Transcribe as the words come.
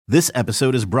This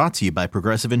episode is brought to you by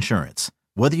Progressive Insurance.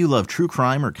 Whether you love true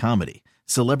crime or comedy,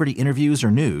 celebrity interviews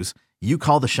or news, you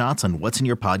call the shots on what's in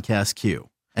your podcast queue.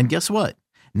 And guess what?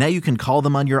 Now you can call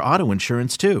them on your auto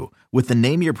insurance too with the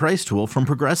Name Your Price tool from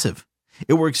Progressive.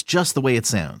 It works just the way it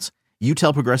sounds. You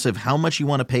tell Progressive how much you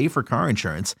want to pay for car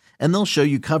insurance, and they'll show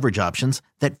you coverage options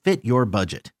that fit your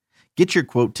budget. Get your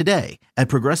quote today at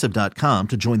Progressive.com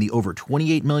to join the over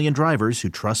 28 million drivers who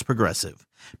trust Progressive.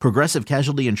 Progressive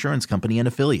Casualty Insurance Company and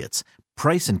Affiliates.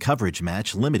 Price and coverage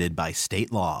match limited by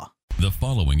state law. The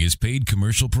following is paid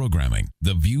commercial programming.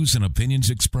 The views and opinions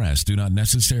expressed do not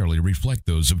necessarily reflect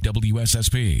those of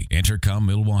WSSP, Intercom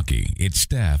Milwaukee, its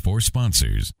staff, or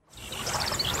sponsors.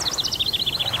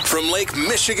 From Lake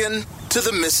Michigan to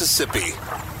the Mississippi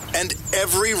and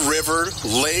every river,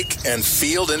 lake, and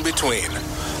field in between,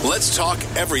 let's talk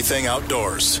everything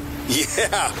outdoors.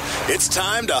 Yeah, it's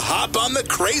time to hop on the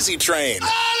crazy train.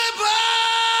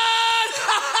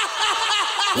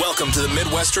 Welcome to the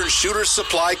Midwestern Shooter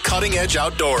Supply Cutting Edge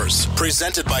Outdoors,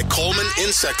 presented by Coleman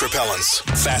Insect Repellents.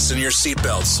 Fasten your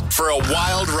seatbelts for a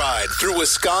wild ride through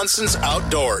Wisconsin's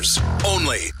outdoors.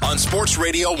 Only on Sports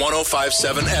Radio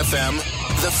 105.7 FM,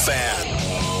 The Fan.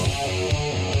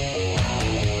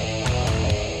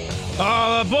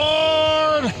 All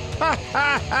aboard!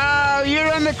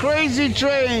 You're on the crazy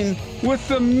train with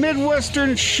the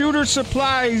Midwestern Shooter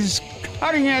Supplies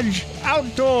Cutting Edge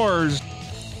Outdoors.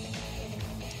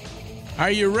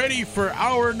 Are you ready for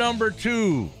hour number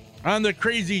 2 on the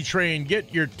crazy train?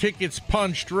 Get your tickets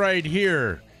punched right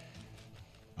here.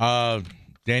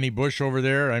 Danny Bush over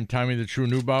there. I'm Tommy the True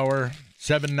Neubauer.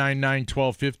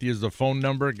 799-1250 is the phone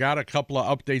number. Got a couple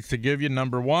of updates to give you.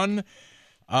 Number one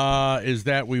is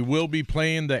that we will be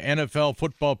playing the NFL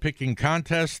football picking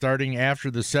contest starting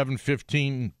after the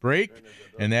 7:15 break,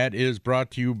 and that is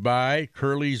brought to you by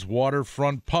Curly's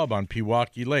Waterfront Pub on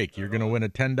Pewaukee Lake. You're going to win a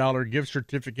 $10 gift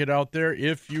certificate out there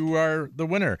if you are the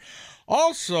winner.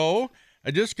 Also,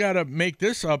 I just got to make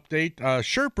this update.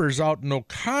 Sherpers out in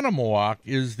Oconomowoc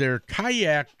is their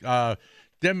kayak not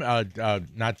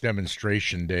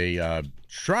demonstration day.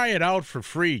 Try it out for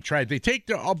free. Try it. They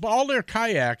take all their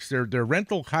kayaks, their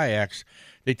rental kayaks,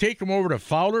 they take them over to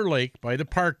Fowler Lake by the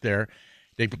park there.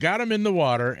 They've got them in the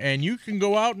water, and you can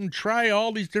go out and try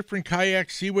all these different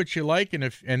kayaks, see what you like, and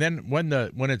then when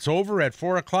it's over at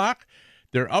 4:00,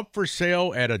 they're up for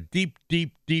sale at a deep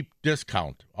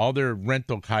discount. All their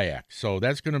rental kayaks. So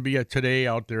that's going to be today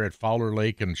out there at Fowler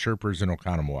Lake and Sherpers in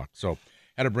Oconomowoc. So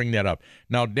had to bring that up.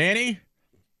 Now, Danny.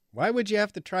 Why would you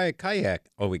have to try a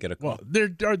kayak? Oh, we got a call. Well,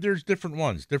 there's different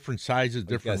ones, different sizes,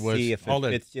 different widths. See if it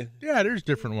fits you. Yeah, there's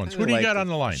different ones. Who do you got on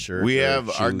the line? We have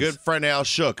our good friend Al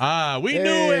Shook. We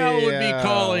knew Al would be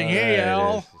calling. Hey,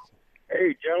 Al.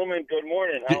 Hey, gentlemen. Good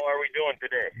morning. How are we doing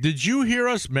today? Did you hear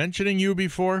us mentioning you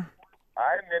before?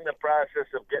 I'm in the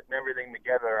process of getting everything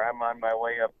together. I'm on my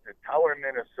way up to Tower,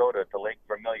 Minnesota, to Lake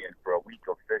Vermilion for a week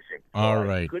of fishing. So all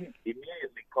right. I couldn't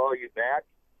immediately call you back,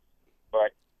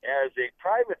 but as a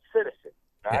private citizen,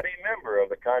 not a member of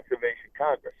the Conservation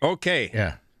Congress, okay,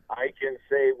 yeah, I can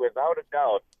say without a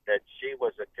doubt that she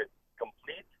was a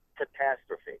complete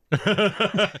catastrophe.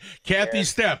 Kathy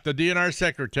Stepp, the DNR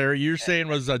secretary, you're saying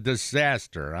was a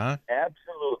disaster, huh?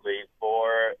 Absolutely.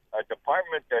 For a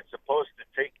department that's supposed to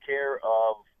take care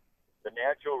of the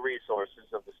natural resources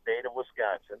of the state of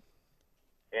Wisconsin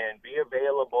and be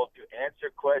available to answer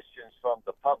questions from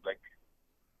the public,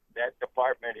 that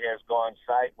department has gone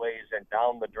sideways and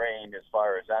down the drain as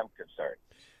far as I'm concerned.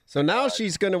 So now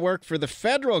she's going to work for the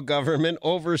federal government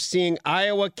overseeing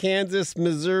Iowa, Kansas,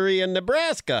 Missouri, and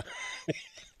Nebraska.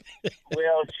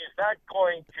 Well, she's not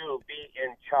going to be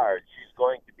in charge. She's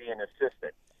going to be an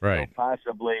assistant. Right. So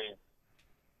possibly,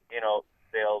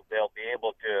 they'll be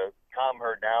able to calm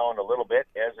her down a little bit,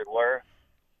 as it were.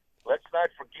 Let's not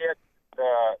forget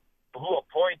who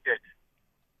appointed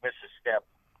Mrs. Stepp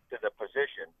to the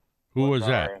position. Who was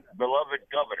that? Our beloved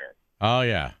governor. Oh,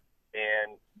 yeah.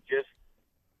 And just,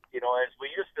 as we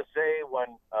used to say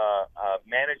when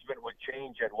management would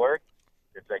change at work,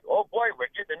 it's like, oh, boy,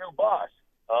 we're getting a new boss.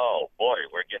 Oh, boy,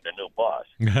 we're getting a new boss.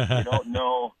 You don't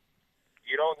know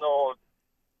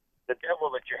the devil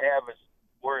that you have is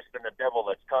worse than the devil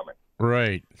that's coming.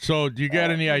 Right. So do you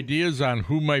got any ideas on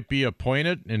who might be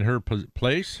appointed in her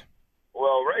place?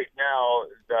 Well, right now,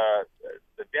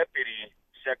 the deputy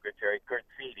secretary, Kurt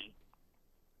Feedy,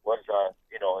 was,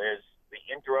 is the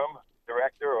interim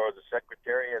director or the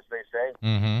secretary, as they say.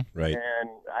 Mm-hmm. Right. And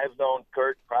I've known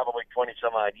Kurt probably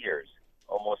 20-some-odd years,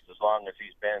 almost as long as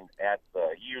he's been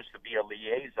he used to be a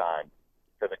liaison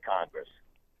to the Congress.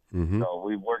 Mm-hmm. So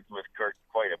we worked with Kurt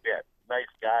quite a bit. Nice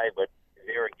guy, but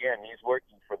here again, he's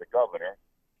working for the governor.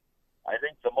 I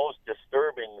think the most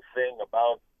disturbing thing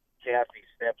about Kathy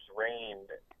Stepp's reign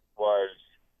was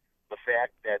the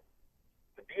fact that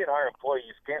the DNR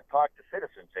employees can't talk to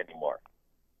citizens anymore.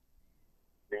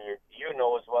 You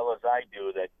know as well as I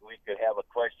do that we could have a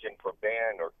question for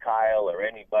Ben or Kyle or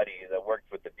anybody that works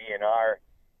with the DNR,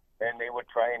 and they would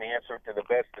try and answer it to the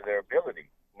best of their ability.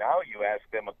 Now you ask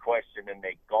them a question and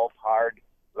they gulp hard,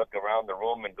 look around the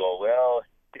room and go, well,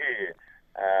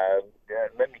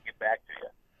 let me get back to you.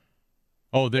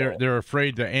 Oh, they're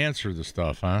afraid to answer the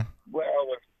stuff, huh? Well,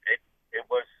 it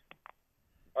was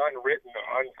unwritten,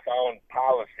 unsound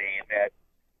policy that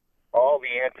all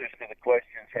the answers to the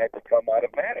questions had to come out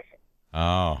of Madison.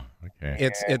 Oh, okay.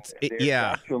 There's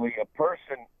actually a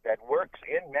person that works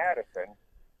in Madison.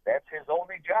 That's his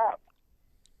only job,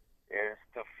 is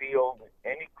to field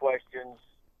any questions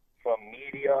from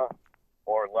media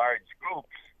or large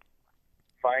groups,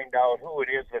 find out who it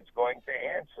is that's going to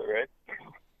answer it,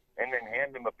 and then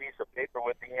hand them a piece of paper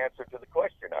with the answer to the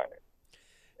question on it.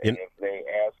 And if they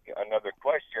ask another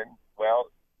question, well,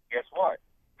 guess what?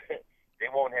 They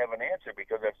won't have an answer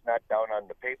because it's not down on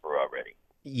the paper already.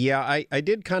 Yeah, I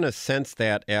did kind of sense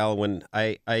that, Al, when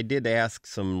I did ask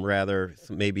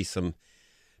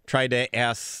tried to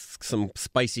ask some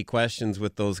spicy questions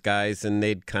with those guys, and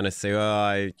they'd kind of say,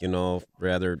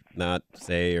 rather not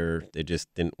say, or they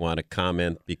just didn't want to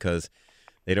comment because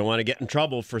they don't want to get in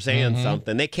trouble for saying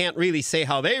something. They can't really say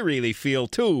how they really feel,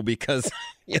 too, because,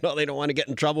 they don't want to get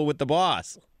in trouble with the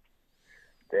boss.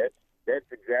 That's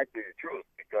exactly the truth,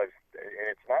 because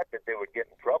it's not that they would get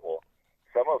in trouble.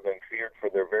 Some of them feared for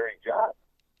their very job.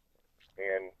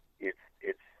 And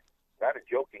it's not a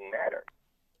joking matter.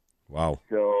 Wow.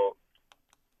 So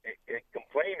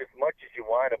complain as much as you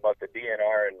want about the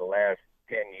DNR in the last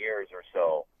 10 years or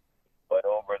so, but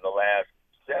over the last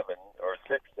 7 or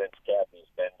 6 since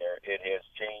Kathy's been there, it has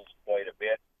changed quite a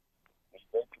bit. We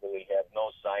virtually have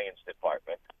no science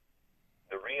department.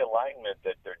 The realignment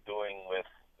that they're doing with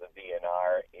the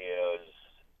DNR is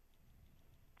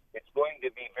it's going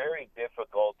to be very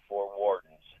difficult for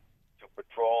wardens to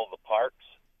patrol the parks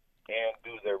and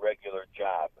do their regular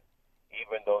job,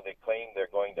 even though they claim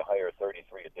they're going to hire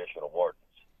 33 additional wardens.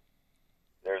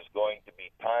 There's going to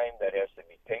be time that has to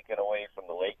be taken away from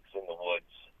the lakes and the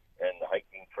woods and the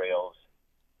hiking trails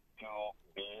to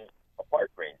be a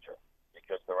park ranger,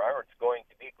 because there aren't going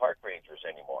to be park rangers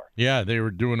anymore. Yeah, they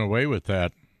were doing away with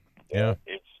that. Yeah.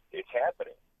 It's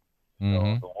happening.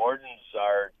 Mm-hmm. So the wardens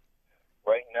are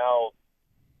right now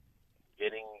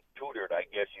getting tutored, I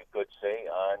guess you could say,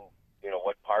 on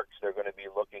what parks they're going to be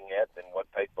looking at and what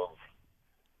type of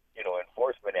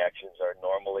enforcement actions are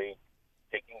normally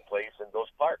taking place in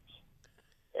those parks.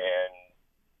 And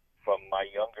from my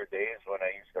younger days when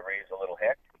I used to raise a little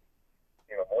heck,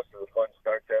 most of the fun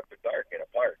starts after dark in a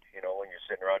park, when you're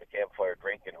sitting around a campfire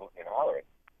drinking, hooting and hollering.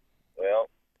 Well,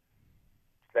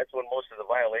 that's when most of the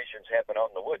violations happen out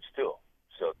in the woods too.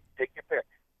 So take your pick.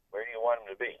 Where do you want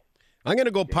them to be? I'm going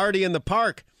to go party in the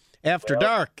park after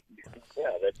dark.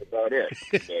 Yeah, that's about it.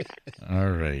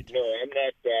 All right. No, I'm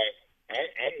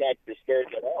not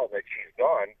disturbed at all that she's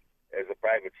gone. As a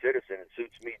private citizen, it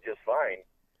suits me just fine.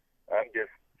 I'm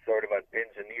just sort of on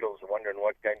pins and needles wondering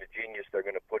what kind of genius they're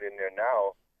going to put in there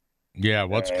now. Yeah,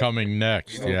 what's coming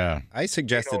next? Yeah. I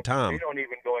suggested Tom. They don't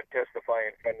even go and testify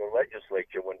in front of the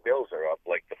legislature when bills are up,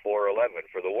 like the 411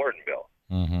 for the warden bill.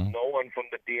 Mm-hmm. No one from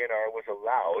the DNR was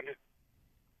allowed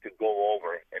to go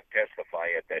over and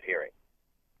testify at that hearing.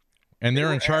 And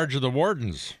they're in charge of the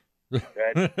wardens.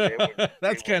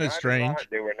 That's kind of strange.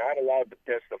 They were not allowed to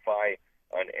testify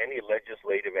on any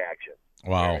legislative action.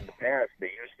 Wow. Where in the past,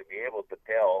 they used to be able to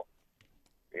tell,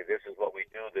 hey, this is what we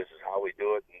do, this is how we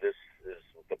do it, and this is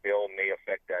the bill may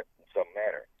affect that in some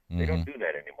manner. They don't do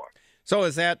that anymore. So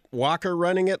is that Walker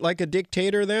running it like a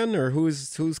dictator then, or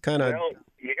who's kind of? Well,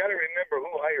 you got to remember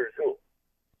who hires who.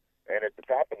 And at the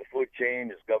top of the food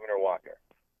chain is Governor Walker.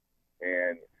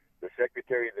 And the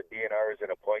secretary of the DNR is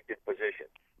an appointed position.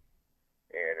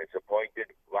 And it's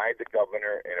appointed by the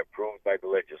governor and approved by the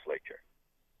legislature.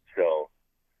 So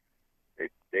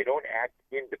they don't act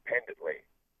independently.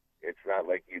 It's not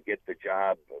like you get the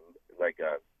job like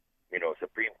a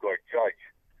Supreme Court judge.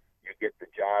 You get the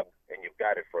job and you've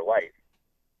got it for life.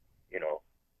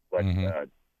 But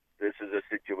this is a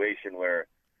situation where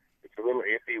it's a little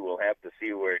iffy. We'll have to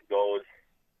see where it goes.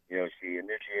 She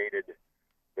initiated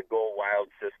the Go Wild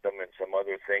system and some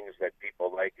other things that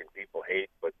people like and people hate,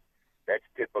 but that's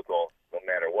typical no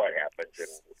matter what happens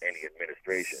in any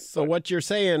administration. So what you're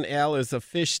saying, Al, is a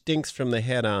fish stinks from the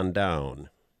head on down.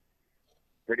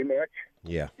 Pretty much.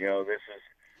 Yeah.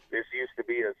 This used to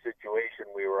be a situation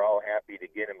we were all happy to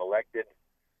get him elected,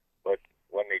 but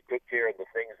when they took care of the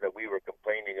things that we were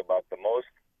complaining about the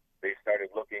most, they started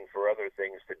looking for other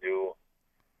things to do,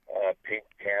 pink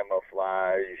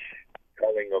camouflage,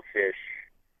 culling of fish,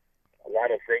 a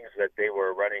lot of things that they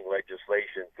were running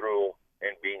legislation through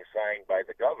and being signed by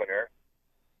the governor,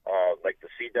 like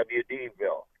the CWD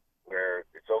bill, where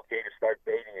it's okay to start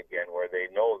baiting again, where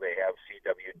they know they have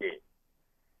CWD.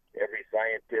 Every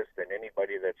scientist and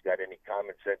anybody that's got any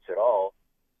common sense at all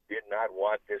did not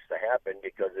want this to happen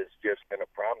because it's just going to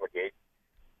promulgate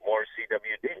more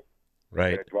CWD.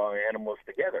 Right. Going to draw animals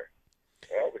together.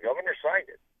 Well, the governor signed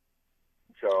it.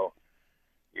 So,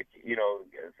 you know,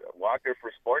 Walker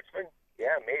for sportsmen?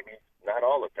 Yeah, maybe. Not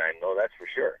all the time, though, that's for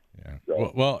sure. Yeah.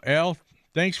 So, Well, Al,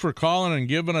 thanks for calling and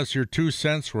giving us your 2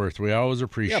 cents worth. We always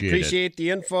appreciate it. Appreciate the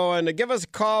info, and give us a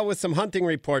call with some hunting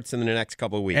reports in the next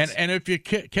couple of weeks. And if you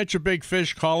catch a big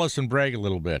fish, call us and brag a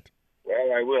little bit.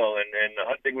 well, I will. And the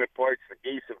hunting reports, the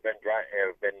geese have been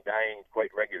dying quite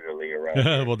regularly around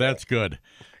here. Well, that's good.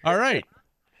 All right.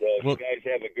 So Well- you guys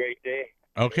have a great day.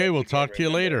 Okay, we'll talk to you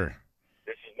later.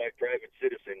 This is my private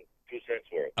citizen, 2 cents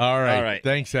worth. All right. All right.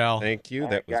 Thanks, Al. Thank you. All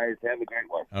That right, was guys, have a great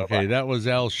one. Okay, Bye-bye. that was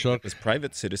Al Shook.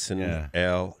 private citizen Yeah.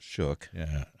 Al Shook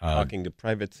Yeah. talking to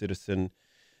private citizen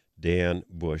Dan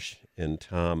Bush and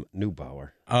Tom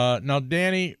Neubauer. Now,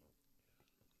 Danny,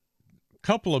 a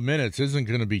couple of minutes isn't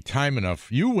going to be time enough.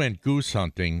 You went goose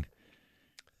hunting,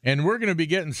 and we're going to be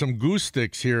getting some goose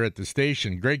sticks here at the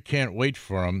station. Greg can't wait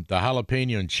for them, the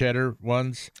jalapeno and cheddar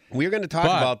ones. We're going to talk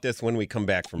But- about this when we come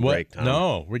back from What? break, Tom.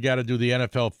 No, we got to do the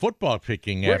NFL football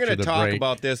picking We're after going the to talk break.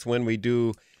 about this when we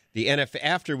do the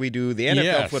after we do the NFL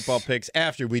Yes. football picks,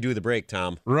 after we do the break,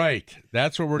 Tom. Right.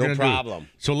 That's what we're No going to problem. do.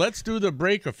 So let's do the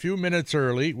break a few minutes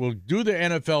early. We'll do the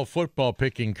NFL football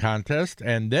picking contest,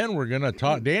 and then we're going to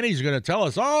talk. Danny's going to tell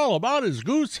us all about his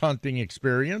goose hunting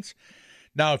experience.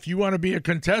 Now, if you want to be a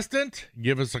contestant,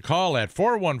 give us a call at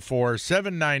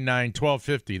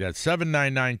 414-799-1250. That's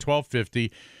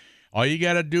 799-1250. All you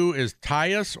got to do is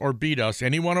tie us or beat us,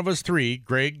 any one of us three,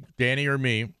 Greg, Danny, or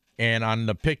me, and on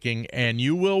the picking, and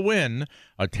you will win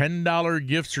a $10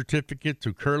 gift certificate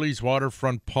to Curly's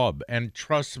Waterfront Pub. And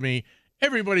trust me,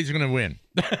 everybody's going to win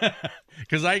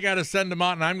because I got to send them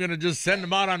out, and I'm going to just send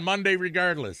them out on Monday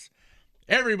regardless.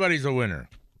 Everybody's a winner.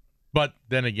 But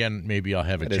then again, maybe I'll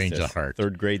have a What is change this, of heart.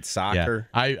 Third grade soccer.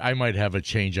 Yeah, I might have a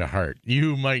change of heart.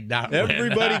 You might not win.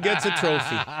 Everybody gets a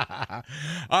trophy.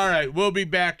 All right, we'll be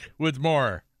back with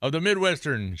more of the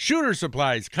Midwestern Shooter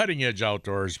Supplies Cutting Edge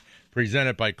Outdoors,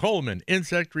 presented by Coleman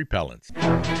Insect Repellents.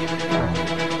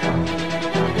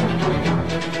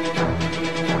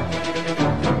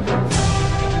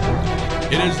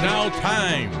 It is now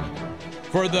time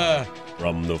for the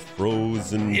From the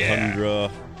frozen Yeah. tundra,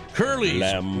 Curly's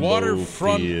Lambeau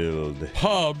Waterfront Field.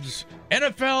 Pub's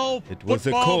NFL It was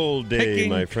a football cold day, picking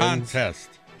my friends. contest.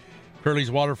 Curly's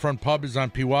Waterfront Pub is on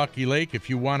Pewaukee Lake. If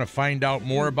you want to find out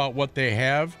more about what they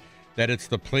have, that it's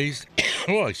the place,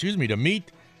 to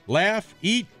meet, laugh,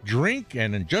 eat, drink,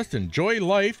 and just enjoy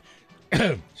life,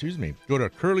 go to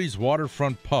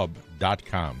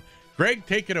curlyswaterfrontpub.com. Greg,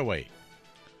 take it away.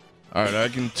 All right, our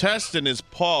contestant is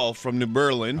Paul from New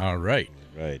Berlin. All right.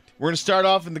 Right. We're going to start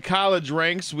off in the college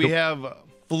ranks. We have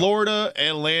Florida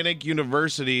Atlantic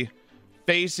University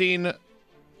facing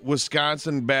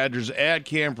Wisconsin Badgers at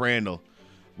Camp Randall.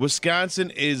 Wisconsin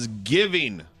is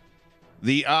giving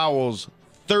the Owls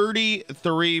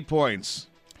 33 points.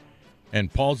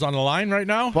 And Paul's on the line right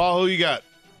now? Paul, who you got?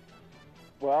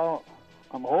 Well,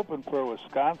 I'm hoping for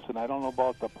Wisconsin. I don't know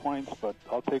about the points, but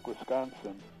I'll take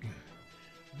Wisconsin.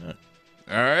 All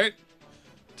right.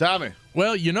 Tommy.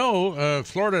 Well,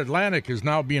 Florida Atlantic is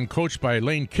now being coached by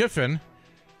Lane Kiffin,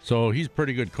 so he's a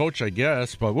pretty good coach, I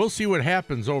guess. But we'll see what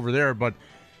happens over there. But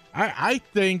I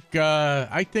think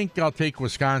I'll take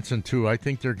Wisconsin too. I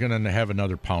think they're going to have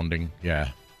another pounding. Yeah.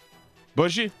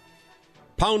 Bushy?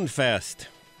 Pound Fest,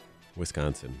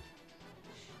 Wisconsin.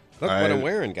 Look what I'm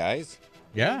wearing, guys.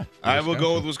 Yeah. I will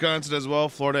go with Wisconsin as well.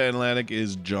 Florida Atlantic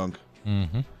is junk.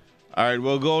 Mm-hmm. All right,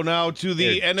 we'll go now to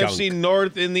the They're NFC junk.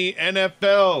 North in the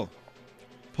NFL.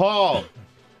 Paul,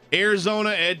 Arizona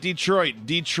at Detroit.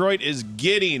 Detroit is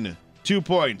getting 2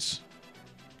 points.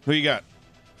 Who you got?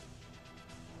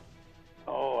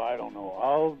 Oh, I don't know.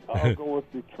 I'll go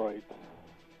with Detroit.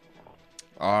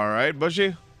 All right,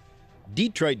 Bushy.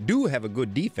 Detroit do have a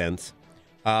good defense.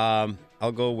 I'll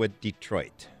go with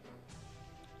Detroit.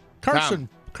 Carson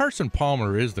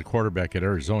Palmer is the quarterback at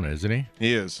Arizona, isn't he?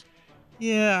 He is.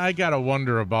 Yeah, I got to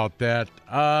wonder about that.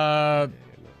 Oh,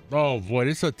 boy,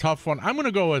 it's a tough one. I'm going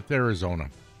to go with Arizona.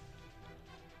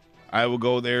 I will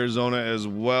go with Arizona as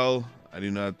well. I do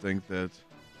not think that.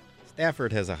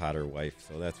 Stafford has a hotter wife,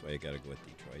 so that's why you got to go with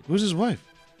Detroit. Who's his wife?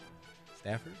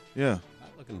 Stafford? Yeah.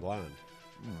 Not looking blonde.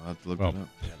 I'll have to look Well, it up.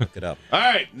 Yeah, look it up. All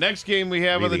right, next game we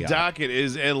have on Really the odd. docket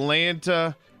is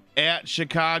Atlanta at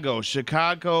Chicago.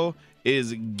 Chicago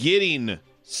is getting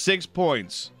 6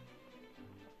 points.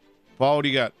 Paul, what do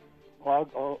you got? Well, I'll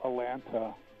go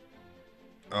Atlanta.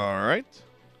 All right.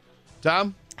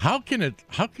 Tom? How can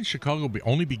Chicago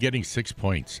only be getting 6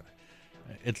 points?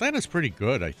 Atlanta's pretty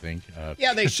good, I think.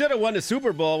 Yeah, they should have won the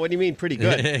Super Bowl. What do you mean pretty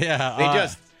good? Yeah,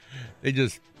 They they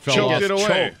just fell Choked off. it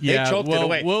away. They Yeah, choked it well,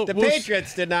 away. we'll- the we'll s-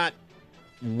 Patriots did not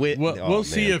win. We'll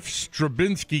see if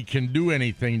Straczynski can do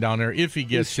anything down there if he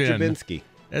gets in. Straczynski.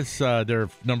 That's their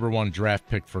number 1 draft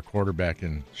pick for quarterback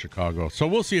in Chicago. So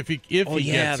we'll see if he gets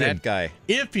that in. guy.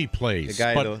 If he plays. The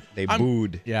guy But they I'm-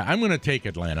 booed. Yeah, I'm going to take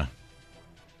Atlanta.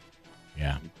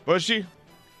 Yeah. Bushy?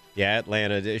 Yeah,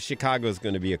 Atlanta. Chicago's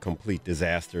going to be a complete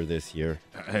disaster this year.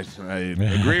 I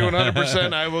agree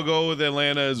 100%. I will go with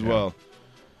Atlanta as well.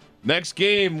 Next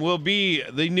game will be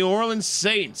the New Orleans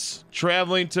Saints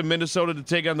traveling to Minnesota to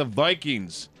take on the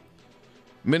Vikings.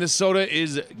 Minnesota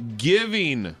is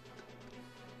giving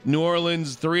New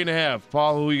Orleans 3.5.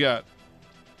 Paul, who we got?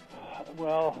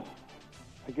 Well,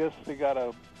 I guess they got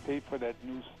to pay for that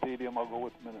new stadium. I'll go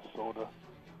with Minnesota.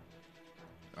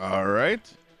 All right.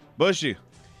 Bushy.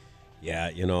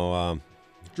 Yeah,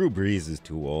 Drew Brees is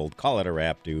too old. Call it a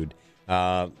wrap, dude.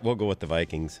 We'll go with the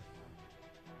Vikings.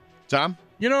 Tom?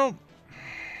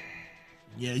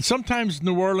 Yeah, sometimes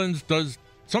New Orleans does.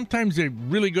 Sometimes they're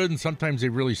really good and sometimes they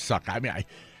really suck. I mean,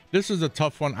 this is a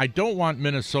tough one. I don't want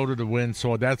Minnesota to win,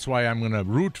 so that's why I'm going to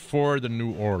root for the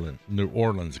New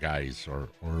Orleans guys or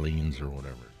Orleans or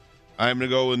whatever. I'm going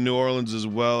to go with New Orleans as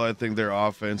well. I think their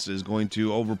offense is going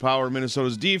to overpower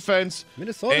Minnesota's defense.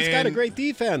 Minnesota's got a And- great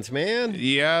defense, man.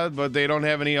 Yeah, but they don't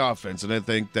have any offense, and I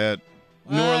think that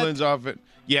New What? Orleans offense.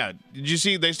 Yeah, did you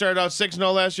see they started out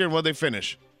 6-0 last year, and what they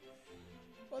finish?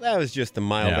 Well, that was just a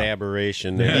mild Yeah.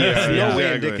 aberration. Yeah, It's no way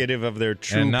exactly. indicative of their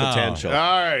true And now- potential.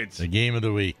 All right. The game of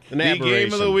the week. An The game of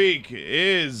aberration. the week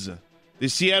is the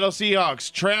Seattle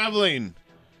Seahawks traveling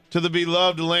to the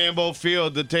beloved Lambeau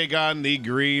Field to take on the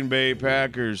Green Bay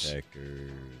Packers.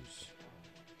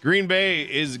 Green Bay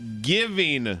is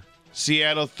giving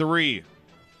Seattle 3.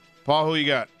 Paul, who you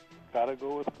got? Got to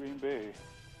go with Green Bay.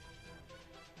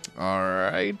 All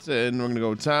right, and we're going to go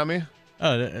with Tommy.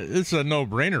 It's a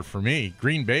no-brainer for me.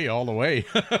 Green Bay all the way.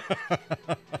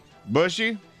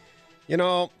 Bushy?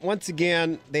 Once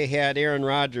again, they had Aaron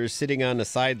Rodgers sitting on the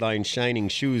sideline shining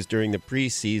shoes during the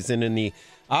preseason, and the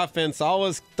offense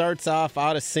always starts off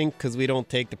out of sync because we don't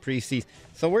take the preseason.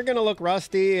 So we're going to look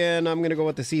rusty, and I'm going to go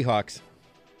with the Seahawks.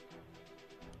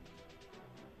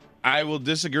 I will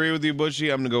disagree with you, Bushy.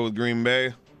 I'm going to go with Green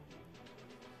Bay.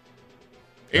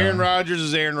 Aaron Rodgers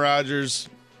is Aaron Rodgers.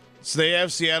 So they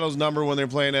have Seattle's number when they're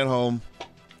playing at home.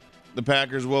 The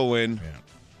Packers will win.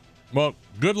 Well,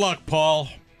 good luck, Paul.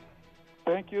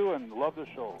 Thank you, and love the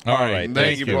show. All right. right.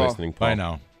 Thank you, for Paul. listening, Paul. Bye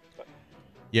now.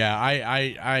 Yeah,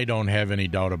 I don't have any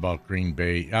doubt about Green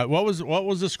Bay. What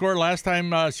was the score last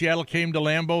time Seattle came to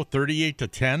Lambeau?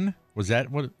 38-10. Was that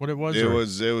what it was? It Or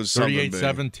was something big.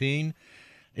 38-17.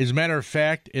 As a matter of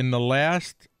fact, in the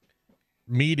last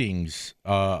meetings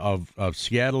of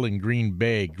Seattle and Green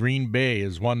Bay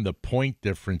has won the point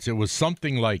difference. It was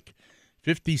something like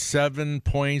 57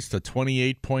 points to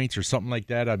 28 points or something like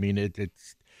that. I mean,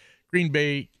 it's Green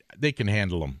Bay, they can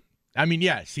handle them. I mean,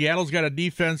 yeah, Seattle's got a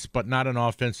defense, but not an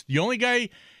offense. The only guy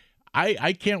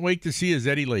I can't wait to see is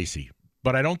Eddie Lacy,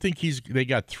 but I don't think they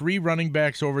got 3 running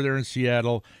backs over there in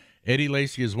Seattle. Eddie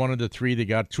Lacy is one of the 3. They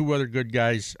got 2 other good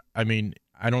guys. I mean,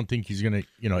 I don't think he's going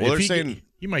to, Well, if they're he, saying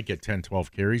he might get 10,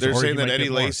 12 carries. they're or he saying that might Eddie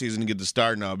get more. Lacy's going to get the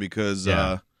start now because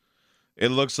Yeah. it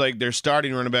looks like their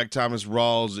starting running back Thomas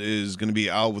Rawls is going to be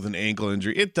out with an ankle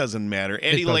injury. It doesn't matter.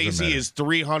 Eddie doesn't Lacy matter. is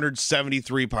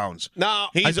 373 pounds. No,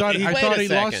 I thought wait he a second.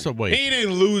 lost some weight. He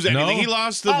didn't lose anything. No? He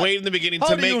lost the weight in the beginning How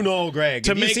to do make you know, Greg?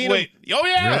 to Have you make seen weight. him? Oh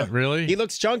yeah. Really? He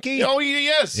looks chunky. Oh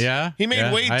yes. Yeah? He made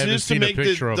Yeah. weight I haven't just to seen a make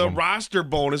picture of the him. roster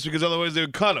bonus because otherwise they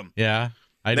would cut him. Yeah.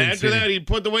 I And didn't after see that, he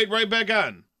put the weight right back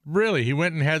on. Really? He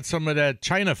went and had some of that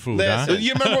China food, huh? Listen,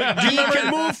 You remember? Do you he remember?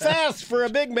 can move fast for a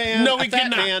big man. No, a he fat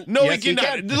cannot. Man. No, Yes, he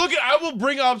cannot. can. Look, I will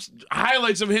bring up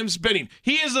highlights of him spinning.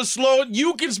 He is a slow.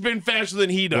 You can spin faster than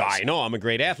he does. Well, I know I'm a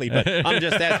great athlete, but I'm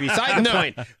just that's beside the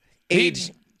point.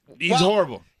 Age. He's Well,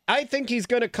 horrible. I think he's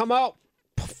going to come out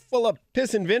full of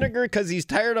piss and vinegar because he's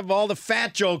tired of all the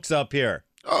fat jokes up here.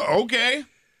 Oh, okay.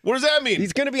 What does that mean?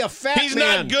 He's going to be a fat He's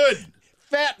man. not good.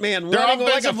 Fat man Their running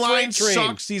like a offensive line freight train.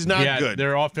 sucks. He's not yeah, good.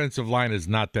 their offensive line is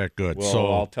not that good. Well, so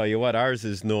I'll tell you what, ours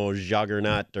is no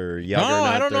juggernaut or no, juggernaut.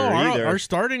 I don't know. either. Our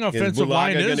starting Is offensive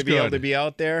line Bulaga is going to be able good. to be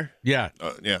out there? Yeah,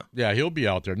 Yeah. yeah, he'll be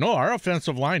out there. No, our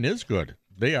offensive line is good.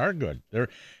 They are good.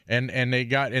 And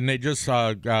they just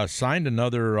signed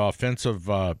another offensive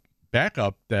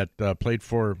backup that played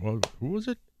for who was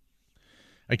it?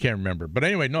 I can't remember. But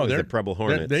anyway, no, they're the Preble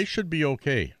Hornets. They should be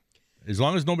okay. As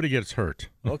long as nobody gets hurt.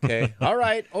 Okay. All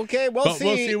right. Okay. We'll see.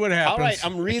 We'll see what happens. All right.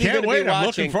 I'm really can't going to wait. be watching. I'm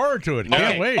looking forward to it. Okay.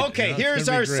 Can't wait. Okay. You know, Here's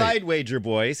our side wager,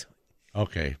 boys.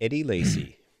 Okay. Eddie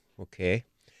Lacy. Okay.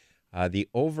 The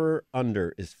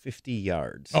over/under is 50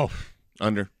 yards. Oh,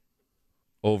 Under.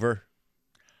 Over.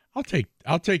 I'll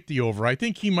take the over. I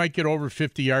think he might get over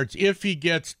 50 yards if he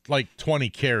gets like 20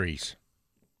 carries.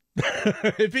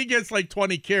 If he gets like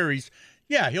 20 carries,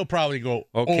 yeah, he'll probably go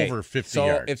over 50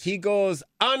 yards. So if he goes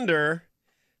under,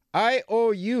 I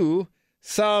owe you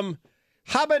some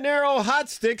habanero hot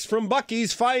sticks from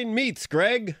Bucky's Fine Meats,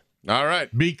 Greg. All right.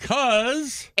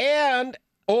 Because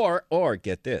or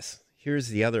get this. Here's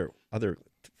the other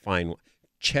fine one.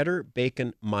 Cheddar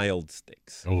bacon mild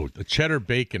sticks. Oh, the cheddar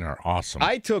bacon are awesome.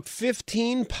 I took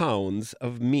 15 pounds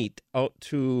of meat out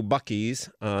to Bucky's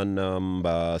on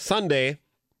Sunday.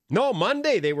 No,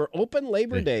 Monday. They were open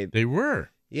Labor Day. They were.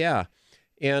 Yeah.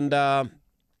 And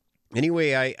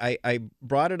anyway, I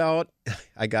brought it out.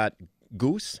 I got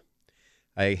goose.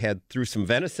 I threw some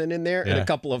venison in there and a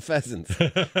couple of pheasants.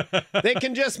 They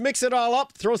can just mix it all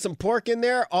up, throw some pork in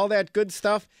there, all that good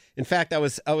stuff. In fact, I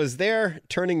was there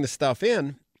turning the stuff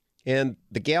in, and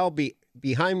the gal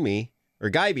behind me, or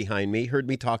guy behind me, heard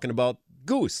me talking about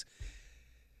goose.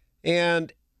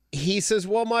 And he says,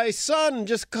 well, my son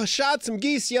just shot some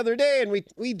geese the other day, and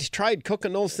we tried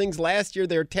cooking those things last year.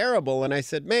 They're terrible. And I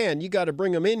said, man, you got to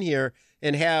bring them in here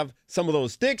and have some of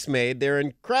those sticks made. They're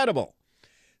incredible.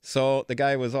 So the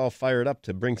guy was all fired up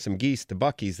to bring some geese to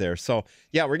Bucky's there. So,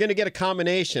 yeah, we're going to get a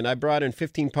combination. I brought in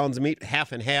 15 pounds of meat,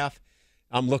 half and half.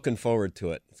 I'm looking forward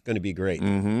to it. It's going to be great.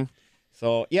 Mm-hmm.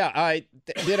 So, yeah,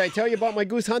 did I tell you about my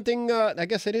goose hunting? I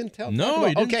guess I didn't tell. No,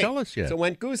 you didn't tell us yet. So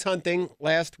went goose hunting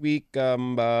last week,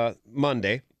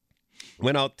 Monday.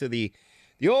 Went out to the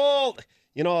old,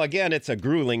 again, it's a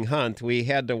grueling hunt. We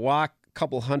had to walk a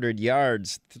couple hundred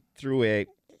yards through a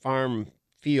farm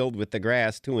field with the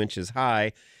grass 2 inches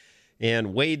high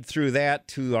and wade through that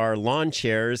to our lawn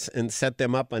chairs and set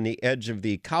them up on the edge of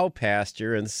the cow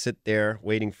pasture and sit there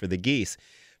waiting for the geese.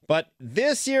 But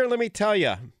this year, let me tell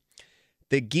you,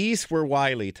 the geese were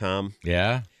wily, Tom.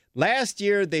 Yeah. Last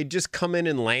year, they'd just come in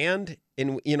and land,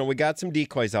 and, we got some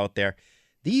decoys out there.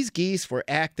 These geese were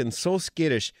acting so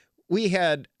skittish. We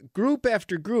had group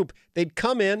after group. They'd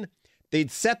come in, they'd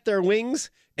set their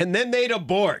wings, and then they'd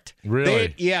abort.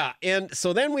 Really? Yeah. And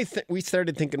so then we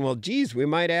started thinking, well, geez, we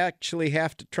might actually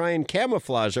have to try and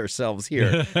camouflage ourselves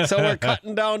here. So we're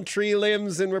cutting down tree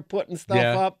limbs, and we're putting stuff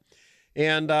up.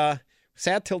 And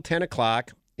sat till 10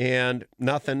 o'clock, and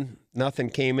nothing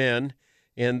came in.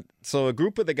 And so a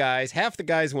group of the guys, half the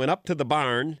guys went up to the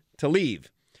barn to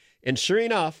leave. And sure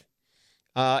enough,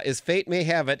 as fate may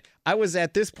have it, I was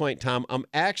at this point, Tom,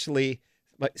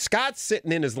 Scott's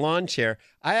sitting in his lawn chair.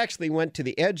 I actually went to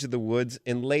the edge of the woods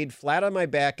and laid flat on my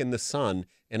back in the sun,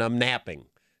 and I'm napping.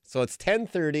 So it's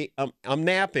 10:30. I'm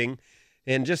napping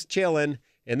and just chilling.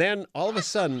 And then all of a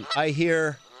sudden I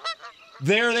hear,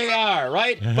 there they are,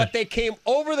 right? But they came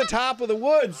over the top of the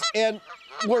woods and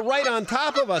were right on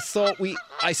top of us. So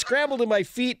I scrambled to my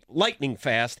feet lightning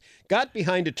fast, got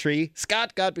behind a tree.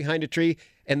 Scott got behind a tree,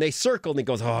 and they circled, and he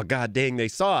goes, oh, God dang, they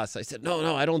saw us. I said,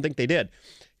 no, I don't think they did.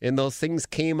 And those things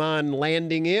came on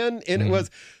landing in, and it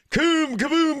was coom,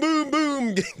 kaboom, boom,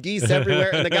 boom, geese everywhere.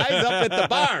 And the guys up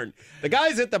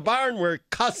at the barn were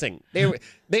cussing.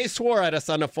 They swore at us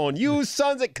on the phone, you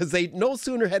sons of, because no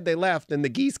sooner had they left than the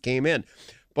geese came in.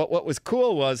 But what was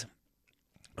cool was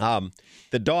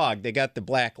the dog. They got the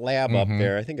black lab up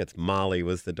there. I think it's Molly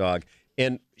was the dog.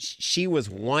 And she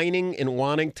was whining and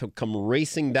wanting to come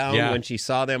racing down when she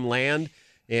saw them land.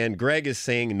 And Greg is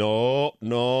saying,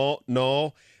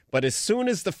 no. But as soon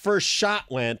as the first shot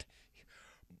went,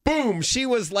 boom, she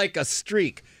was like a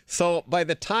streak. So by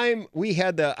the time we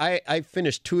had I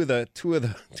finished two of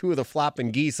the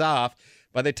flopping geese off.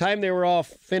 By the time they were all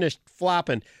finished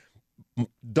flopping,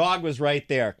 dog was right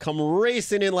there, come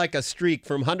racing in like a streak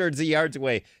from hundreds of yards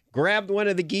away, grabbed one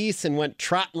of the geese and went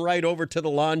trotting right over to the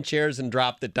lawn chairs and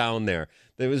dropped it down there.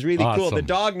 It was really cool. The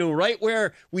dog knew right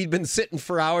where we'd been sitting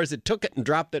for hours. It took it and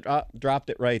dropped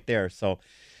it right there. So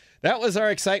that was our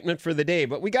excitement for the day.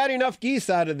 But we got enough geese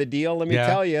out of the deal, let me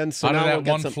tell you. And so out now of that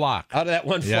we'll get one flock. Out of that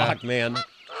one flock, man.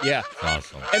 Yeah.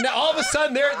 Awesome. And all of a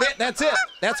sudden, that's it.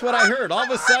 That's what I heard. All of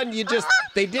a sudden,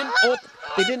 they didn't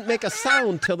They didn't make a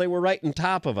sound till they were right on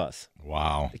top of us.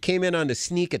 Wow. They came in on a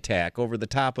sneak attack over the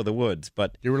top of the woods,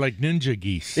 but They were like ninja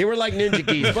geese. they were like ninja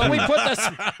geese. But we put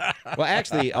the well,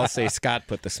 actually, I'll say Scott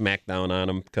put the smackdown on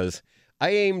them because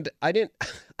I didn't.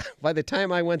 By the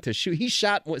time I went to shoot, he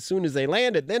shot as soon as they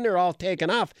landed. Then they're all taken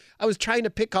off. I was trying to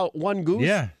pick out one goose.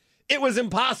 Yeah. It was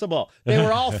impossible. They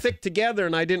were all thick together,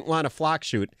 and I didn't want to flock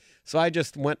shoot. So I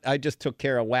just took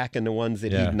care of whacking the ones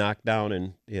that he'd knocked down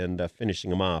and finishing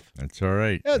them off. That's all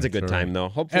right. It was a good time, though.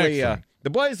 Hopefully, the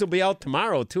boys will be out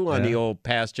tomorrow, too, on the old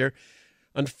pasture.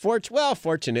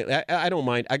 Fortunately, I don't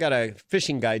mind. I got a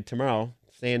fishing guide tomorrow.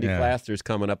 Sandy Flaster's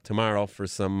coming up tomorrow for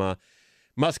some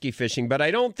muskie fishing, but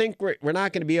I don't think we're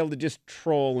not going to be able to just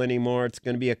troll anymore. It's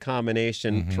going to be a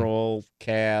combination troll,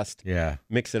 cast,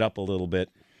 mix it up a little bit.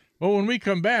 Well, when we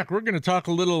come back, we're going to talk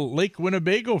a little Lake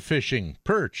Winnebago fishing,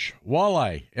 perch,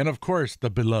 walleye, and, of course,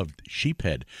 the beloved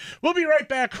sheephead. We'll be right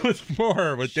back with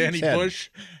more with Danny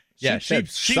Bush. Yeah,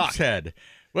 sheep's head.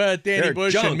 Well, Danny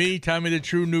Bush and me, Tommy the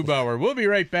True Neubauer. We'll be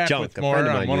right back with more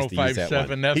on 105.7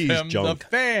 FM, The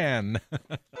Fan.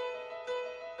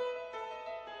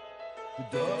 The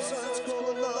dark side's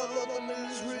calling out, nothing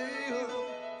is real.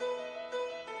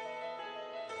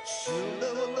 She'll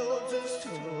never know just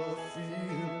how I feel.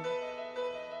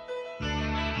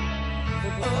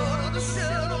 From out of the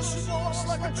shadows, she walks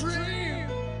like a dream.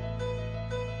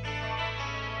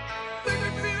 Make me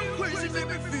feel crazy, make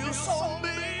me feel so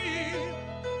mean.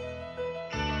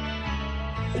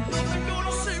 Nothing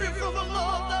gonna save me from a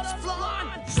love that's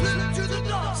blind. Slip to the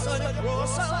dark side and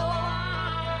cross our line.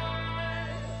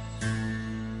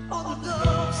 On the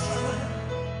dark side.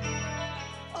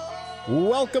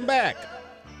 Welcome back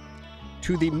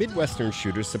to the Midwestern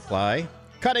Shooter Supply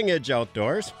Cutting Edge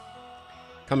Outdoors,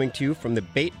 coming to you from the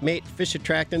Baitmate Fish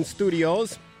Attractant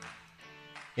Studios.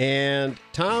 And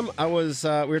Tom, we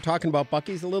were talking about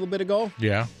Buc-ee's a little bit ago.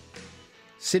 Yeah.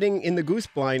 Sitting in the goose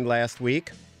blind last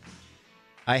week,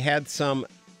 I had some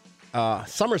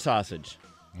summer sausage,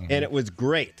 and it was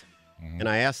great. And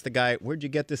I asked the guy, "Where'd you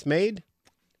get this made?"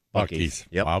 Buc-ee's.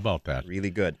 Yep. How about that?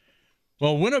 Really good.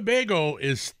 Well, Winnebago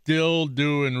is still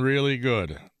doing really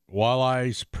good.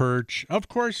 Walleyes, perch. Of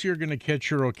course, you're going to catch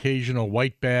your occasional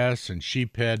white bass and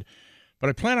sheephead, but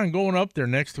I plan on going up there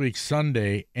next week,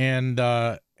 Sunday, and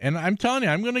I'm telling you,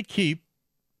 I'm going to keep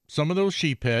some of those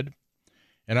sheephead,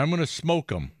 and I'm going to smoke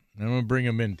them. I'm going to bring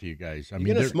them in to you guys. You're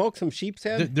going to smoke some sheep's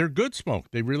head? They're good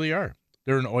smoked. They really are.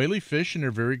 They're an oily fish, and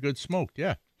they're very good smoked,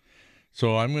 yeah.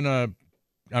 So I'm going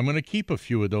to keep a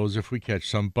few of those if we catch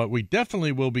some, but we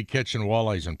definitely will be catching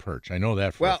walleyes and perch. I know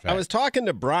that for a fact. Well, I was talking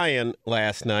to Brian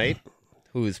last night,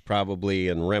 who's probably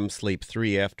in REM Sleep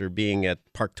 3 after being at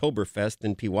Parktoberfest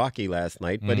in Pewaukee last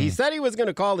night, but he said he was going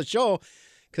to call the show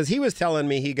because he was telling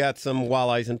me he got some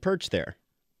walleyes and perch there.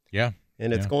 Yeah.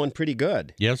 And it's going pretty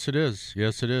good. Yes, it is.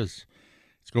 Yes, it is.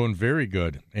 It's going very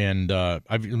good. And as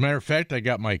a matter of fact, I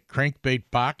got my crankbait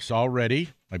box all ready,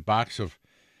 my box of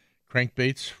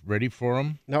crankbaits ready for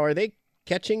them. Now, are they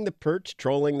catching the perch,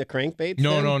 trolling the crankbaits?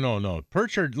 No.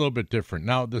 Perch are a little bit different.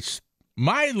 Now,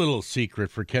 my little secret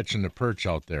for catching the perch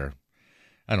out there,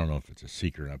 I don't know if it's a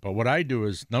secret or not, but what I do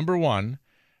is, number one,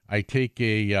 I take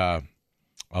a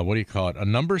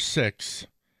number 6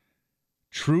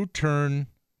 True Turn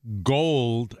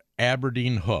Gold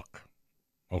Aberdeen hook.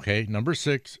 Okay, number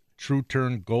 6 True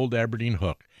Turn Gold Aberdeen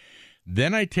hook.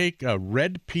 Then I take a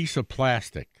red piece of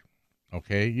plastic.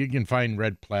 Okay, you can find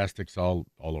red plastics all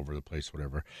over the place,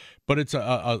 whatever. But it's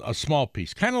a small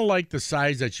piece, kind of like the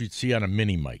size that you'd see on a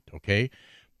mini mite, okay?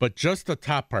 But just the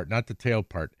top part, not the tail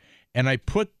part. And I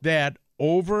put that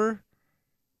over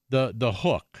the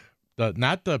hook,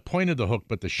 not the point of the hook,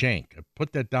 but the shank. I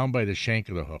put that down by the shank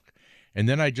of the hook. And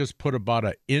then I just put about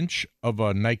 1 inch of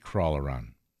a night crawler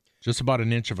on, just about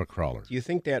 1 inch of a crawler. Do you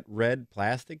think that red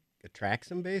plastic attracts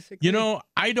them, basically? You know,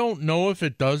 I don't know if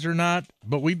it does or not,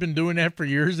 but we've been doing that for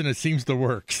years, and it seems to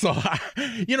work. So,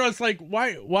 it's like,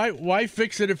 why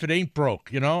fix it if it ain't broke?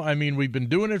 You know, I mean, we've been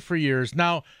doing it for years.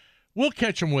 Now, we'll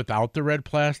catch them without the red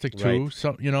plastic too. Right.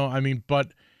 So,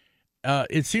 but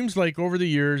it seems like over the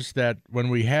years that when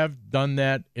we have done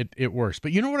that, it works.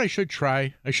 But you know what I should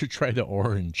try? I should try the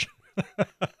orange.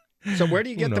 So where do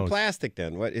you get the plastic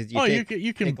then? What is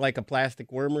you can take like a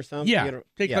plastic worm or something? Yeah,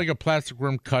 take like a plastic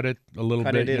worm, cut it a little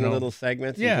bit. Cut it in little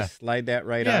segments. Yeah, and just slide that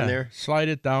right on there. Slide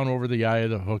it down over the eye of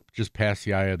the hook, just past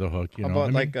the eye of the hook. How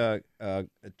about like a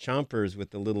chompers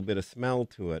with a little bit of smell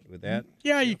to it? With that?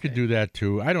 Yeah, you could do that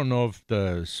too. I don't know if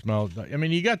the smell. I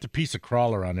mean, you got the piece of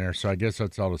crawler on there, so I guess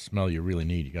that's all the smell you really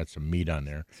need. You got some meat on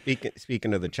there.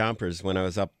 Speaking of the chompers, when I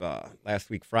was up last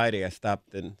week Friday, I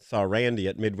stopped and saw Randy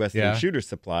at Midwestern Shooter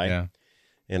Supply. Yeah.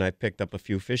 and I picked up a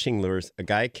few fishing lures. A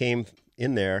guy came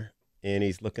in there, and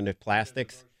he's looking at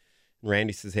plastics. And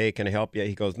Randy says, "Hey, can I help you?"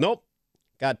 He goes, "Nope,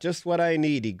 got just what I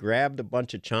need." He grabbed a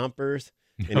bunch of chompers,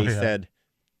 and he said,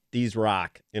 "These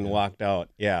rock," and walked out.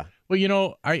 Yeah.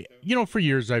 Well, for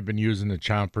years I've been using the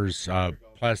chompers,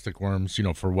 plastic worms,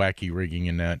 for wacky rigging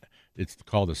and that. It's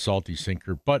called a salty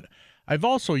sinker. But I've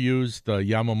also used the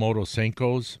Yamamoto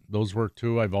Senkos. Those work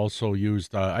too. I've also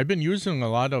used, I've been using a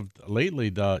lot of lately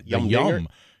the Yum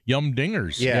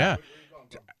Dingers. Yeah.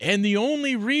 And the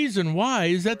only reason why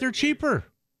is that they're cheaper.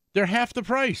 They're half the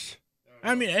price.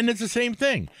 I mean, and it's the same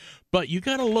thing. But you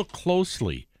got to look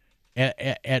closely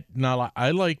at now,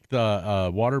 I like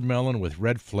the watermelon with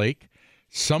red flake.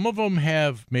 Some of them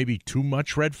have maybe too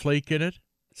much red flake in it.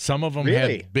 Some of them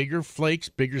have bigger flakes,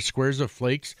 bigger squares of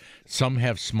flakes. Some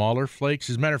have smaller flakes.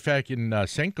 As a matter of fact, in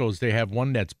Senko's, they have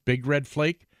one that's big red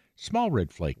flake, small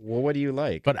red flake. Well, what do you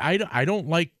like? But I don't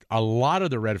like a lot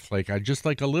of the red flake. I just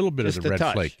like a little bit of the red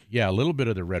flake. Yeah, a little bit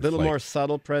of the red flake. A little more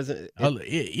subtle present.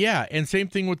 Yeah, and same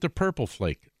thing with the purple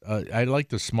flake. I like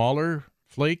the smaller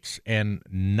flakes and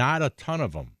not a ton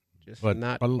of them. But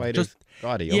not quite as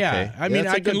gaudy. Yeah, okay. I mean,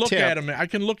 I can look at them. I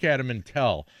can look at them and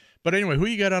tell. But anyway, who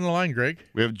you got on the line, Greg?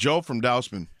 We have Joe from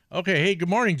Dousman. Okay, hey, good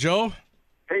morning, Joe.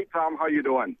 Hey, Tom, how you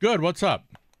doing? Good, what's up?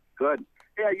 Good.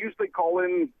 Hey, I usually call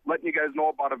in letting you guys know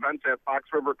about events at Fox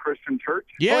River Christian Church.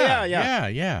 Yeah.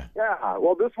 Yeah,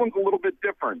 well, this one's a little bit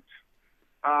different.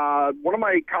 One of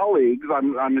my colleagues,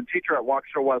 I'm a teacher at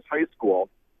Waukesha West High School.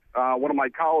 One of my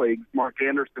colleagues, Mark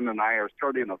Anderson, and I are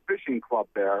starting a fishing club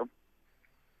there.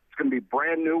 It's going to be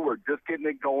brand new. We're just getting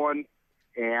it going.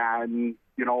 And,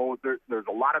 there's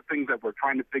a lot of things that we're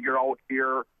trying to figure out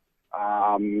here.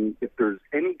 If there's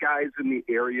any guys in the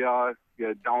area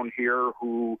down here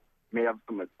who may have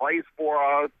some advice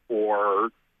for us or,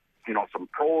 some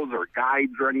pros or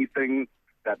guides or anything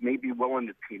that may be willing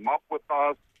to team up with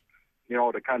us,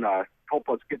 to kind of help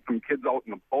us get some kids out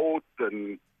in the boats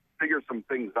and figure some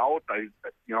things out. I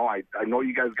know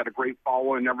you guys got a great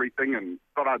following and everything, and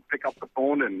thought I'd pick up the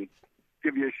phone and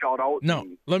give you a shout out. No,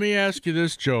 let me ask you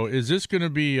this, Joe. Is this going to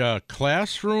be a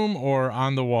classroom or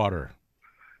on the water?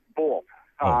 Both.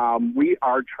 We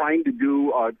are trying to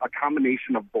do a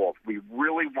combination of both. We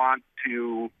really want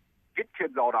to get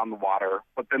kids out on the water,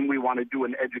 but then we want to do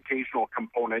an educational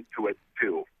component to it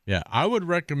too. Yeah, I would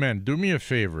recommend, do me a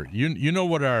favor. You know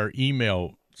what our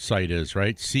email site is,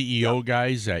 right?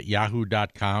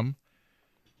 CEOguys@yahoo.com.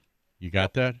 You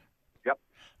got that? Yep.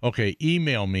 Okay,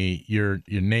 email me your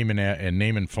name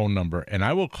and phone number, and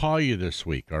I will call you this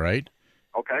week, all right?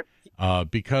 Okay.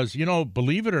 Because,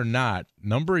 believe it or not, a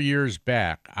number of years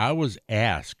back, I was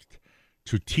asked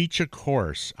to teach a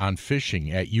course on fishing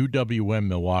at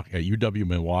UW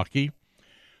Milwaukee.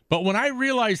 But when I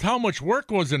realized how much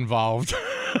work was involved,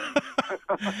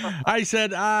 I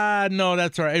said, no,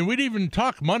 that's all right. And we didn't even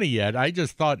talk money yet. I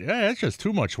just thought, that's just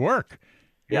too much work.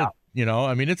 Yeah.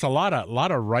 It's a lot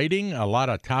of writing, a lot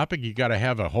of topic. You got to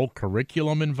have a whole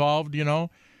curriculum involved,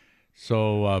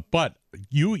 So, but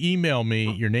you email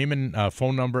me your name and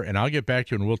phone number, and I'll get back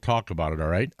to you, and we'll talk about it, all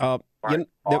right? Awesome.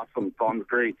 Sounds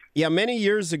great. Yeah, many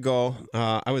years ago,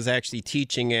 I was actually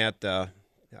teaching at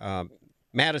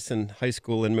Madison High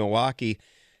School in Milwaukee,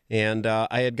 and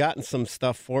I had gotten some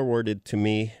stuff forwarded to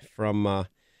me from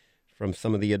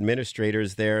some of the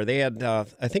administrators there. They had, I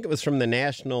think it was from the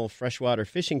National Freshwater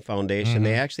Fishing Foundation. Mm-hmm.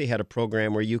 They actually had a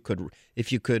program where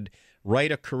if you could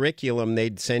write a curriculum,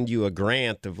 they'd send you a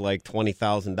grant of like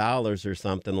 $20,000 or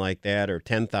something like that, or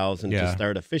 $10,000 to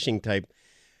start a fishing type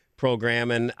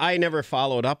program. And I never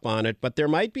followed up on it, but there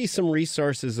might be some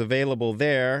resources available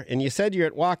there. And you said you're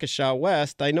at Waukesha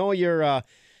West. I know your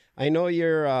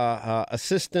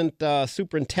assistant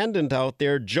superintendent out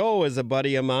there, Joe, is a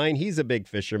buddy of mine. He's a big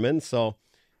fisherman, so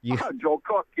Joe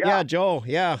Cook. Yeah, Joe.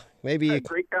 Yeah, maybe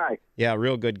great guy. Yeah,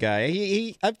 real good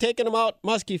guy. I've taken him out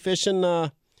muskie fishing.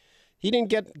 He didn't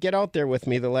get out there with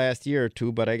me the last year or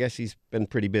two, but I guess he's been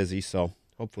pretty busy, so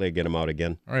hopefully I get him out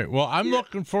again. All right. Well, I'm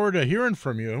looking forward to hearing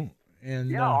from you.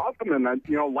 And awesome. And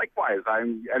likewise,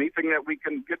 anything that we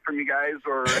can get from you guys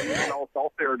or anyone else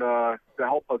out there to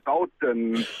help us out,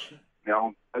 and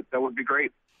that would be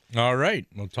great. All right.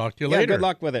 We'll talk to you later. Good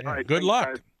luck with it. All right, good luck.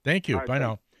 Guys. Thank you. Right, bye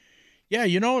now. Yeah,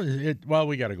 we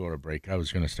got to go to a break. I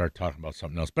was going to start talking about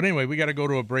something else. But anyway, we got to go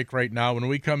to a break right now. When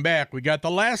we come back, we got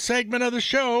the last segment of the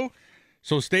show.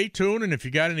 So stay tuned, and if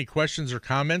you got any questions or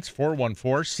comments,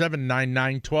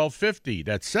 414-799-1250.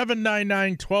 That's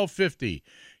 799-1250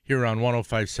 here on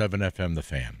 105.7 FM The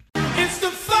Fan. It's the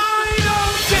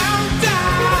final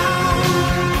countdown.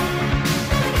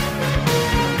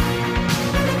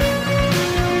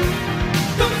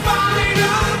 The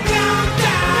final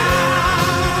countdown.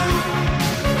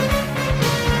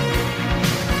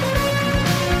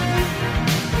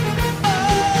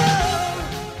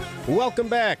 Welcome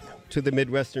back to the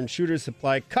Midwestern Shooter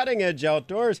Supply Cutting Edge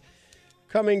Outdoors,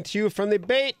 coming to you from the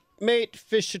Bait Mate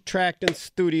Fish Attractant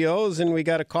Studios. And we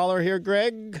got a caller here,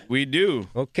 Greg? We do.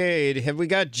 Okay, have we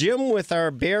got Jim with our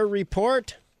bear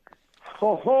report?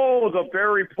 Ho, the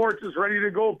bear report is ready to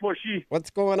go, Bushy. What's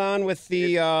going on with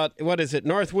the, what is it,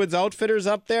 Northwoods Outfitters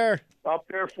up there? Up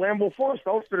there, Flambeau Forest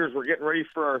Outfitters. We're getting ready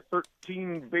for our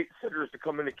 13 bait sitters to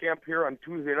come into camp here on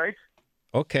Tuesday night.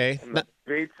 Okay. And the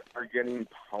baits are getting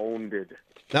pounded.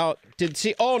 Now, did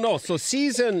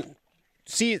season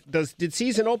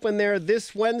open there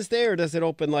this Wednesday, or does it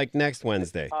open like next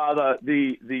Wednesday?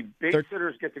 The bait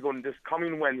sitters get to go this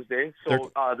coming Wednesday.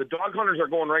 So the dog hunters are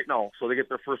going right now, so they get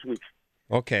their first week.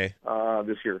 Okay.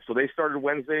 This year. So they started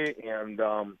Wednesday, and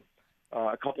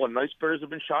a couple of nice bears have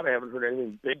been shot. I haven't heard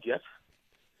anything big yet.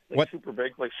 Super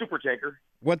big, like super tanker.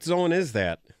 What zone is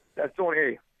that? That's zone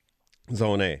A.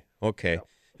 Zone A. Okay. Yeah.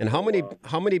 And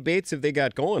how many baits have they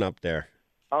got going up there?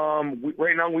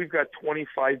 Right now we've got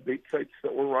 25 bait sites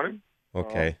that we're running.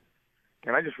 Okay.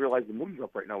 And I just realized the moon's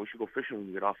up right now. We should go fishing when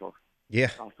we get off the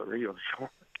radio show.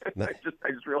 I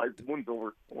just realized the moon's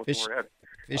over almost overhead.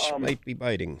 Fish might be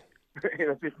biting.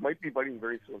 Fish might be biting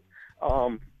very soon.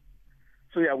 So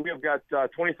yeah, we have got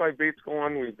 25 baits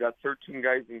going. We've got 13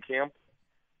 guys in camp.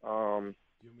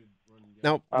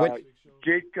 Now,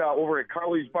 Jake over at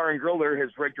Carly's Bar and Grill there has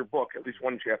read your book, at least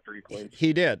one chapter, he claims.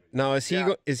 He did. Now, is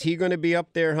he going to be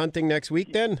up there hunting next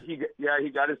week then? He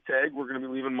got his tag. We're going to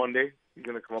be leaving Monday. He's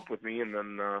going to come up with me, and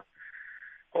then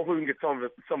hopefully we can get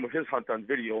some of his hunt on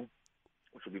video,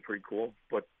 which will be pretty cool.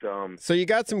 But so you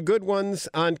got some good ones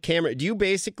on camera. Do you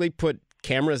basically put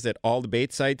cameras at all the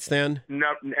bait sites then? No,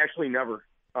 actually never.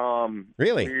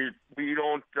 Really? We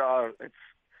don't.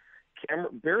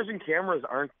 Bears and cameras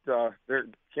aren't.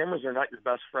 Cameras are not your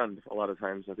best friend a lot of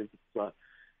times. I think a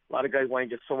lot of guys want to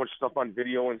get so much stuff on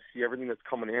video and see everything that's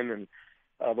coming in, and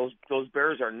those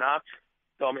bears are not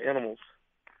dumb animals.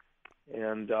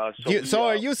 And so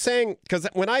are you saying? Because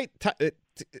when I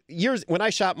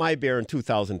shot my bear in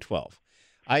 2012,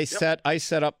 I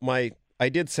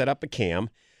did set up a cam.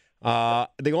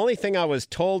 The only thing I was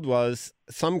told was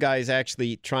some guys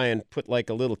actually try and put like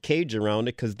a little cage around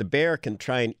it because the bear can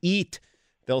try and eat.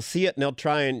 They'll see it and they'll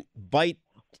try and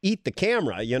eat the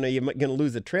camera. You know, you're going to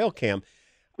lose the trail cam.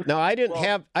 Now, I didn't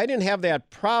have that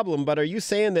problem, but are you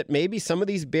saying that maybe some of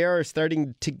these bears are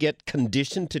starting to get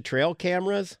conditioned to trail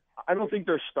cameras? I don't think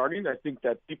they're starting. I think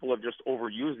that people have just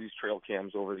overused these trail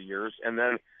cams over the years. And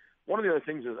then one of the other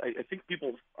things is I think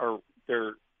people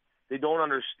they don't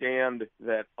understand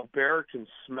that a bear can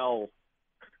smell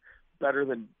better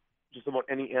than just about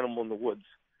any animal in the woods,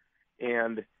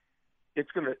 and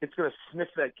it's gonna sniff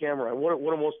that camera. And what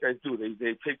do most guys do?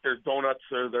 They take their donuts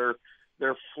or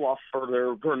their fluff or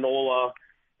their granola,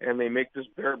 and they make this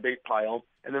bear bait pile,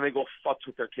 and then they go futz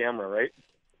with their camera, right?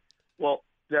 Well,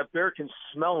 that bear can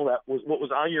smell what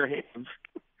was on your hands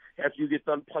after you get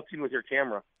done putzing with your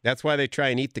camera. That's why they try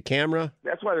and eat the camera?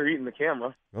 That's why they're eating the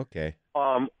camera. Okay.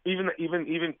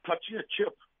 Even touching a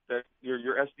chip that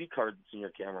your SD card that's in your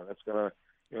camera, that's gonna,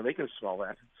 they can smell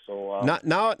that. So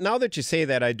now that you say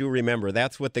that, I do remember.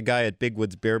 That's what the guy at Big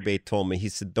Woods Bear Bait told me. He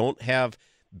said, "Don't have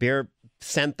bear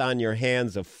scent on your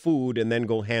hands of food and then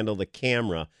go handle the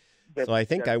camera." So I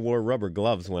think I wore rubber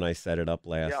gloves when I set it up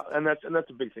last. Yeah, and that's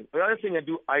a big thing. The other thing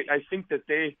I think that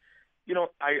they,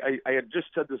 I had just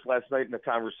said this last night in a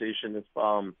conversation. If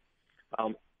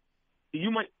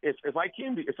I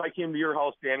came to your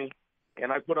house, Danny,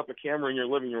 and I put up a camera in your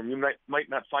living room, you might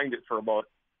not find it for about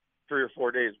 3 or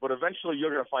 4 days, but eventually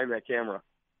you're going to find that camera.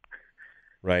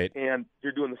 Right. And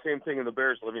you're doing the same thing in the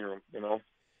Bears' living room,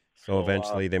 So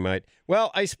eventually they might.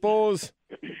 Well, I suppose.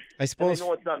 And they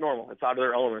know it's not normal. It's out of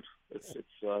their element.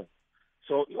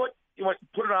 So you want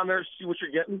put it on there, see what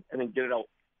you're getting, and then get it out.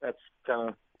 That's kind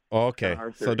of. Okay,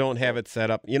 so don't have it set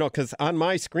up. Because on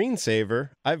my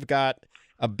screensaver, I've got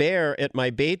a bear at my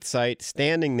bait site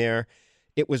standing there.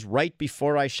 It was right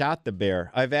before I shot the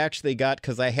bear. I've actually got,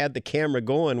 because I had the camera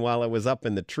going while I was up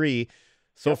in the tree.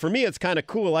 So for me, it's kind of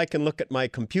cool. I can look at my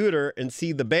computer and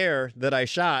see the bear that I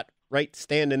shot right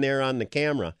standing there on the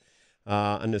camera,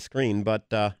 on the screen. But,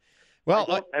 and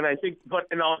I think,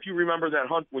 if you remember that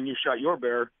hunt when you shot your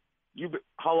bear,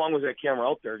 how long was that camera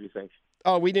out there, do you think?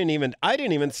 Oh, I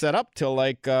didn't even set up till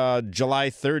like July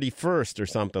 31st or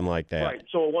something like that. Right.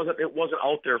 So it wasn't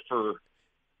out there for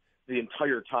the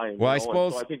entire time. Well, I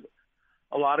suppose. So I think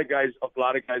a lot of guys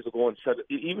will go and set it.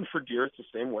 Even for deer, it's the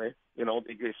same way. They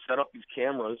set up these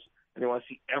cameras and they want to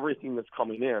see everything that's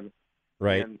coming in.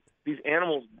 Right. And these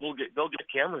animals they'll get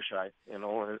camera shy.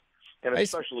 And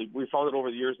especially we found it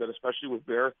over the years that especially with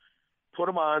bear, put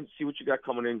them on, see what you got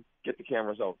coming in, get the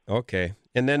cameras out. Okay.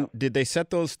 And then did they set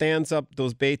those stands up,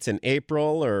 those baits, in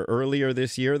April or earlier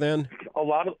this year then? A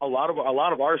lot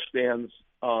of our stands,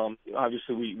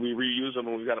 obviously we reuse them,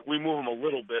 and we move them a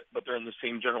little bit, but they're in the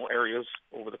same general areas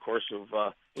over the course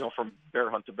of from bear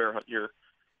hunt to bear hunt year.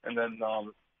 And then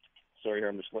sorry here,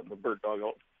 I'm just letting the bird dog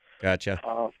out. Gotcha.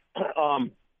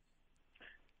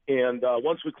 And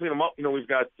once we clean them up, we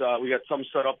got some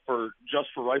set up just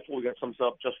for rifle, we got some set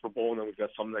up just for bow, and then we've got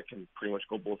some that can pretty much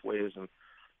go both ways. And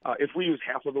if we use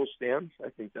half of those stands, I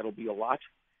think that'll be a lot.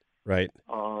 Right.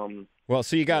 Well,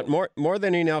 so you got more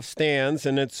than enough stands,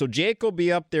 and so Jake will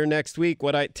be up there next week.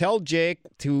 What I tell Jake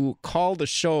to call the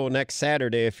show next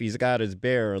Saturday if he's got his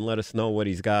bear, and let us know what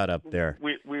he's got up there.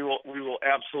 We will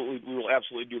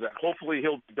absolutely do that. Hopefully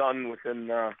he'll be done within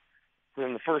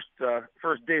the first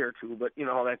day or two, but you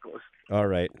know how that goes. All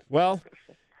right. Well,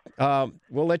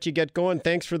 we'll let you get going.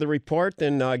 Thanks for the report,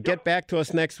 and get back to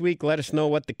us next week. Let us know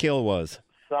what the kill was.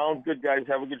 Sounds good, guys.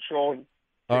 Have a good show.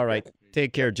 All right.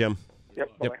 Take care, Jim.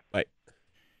 Yep. Bye. Bye.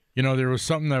 There was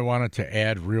something I wanted to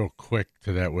add real quick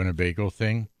to that Winnebago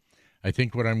thing. I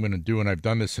think what I'm going to do, and I've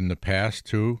done this in the past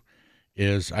too,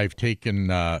 is I've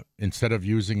taken, instead of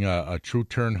using a true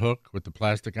turn hook with the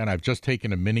plastic on, I've just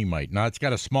taken a mini mite. Now, it's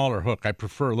got a smaller hook. I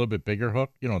prefer a little bit bigger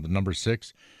hook, the number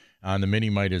 6. The mini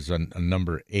mite is a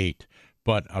number 8.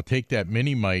 But I'll take that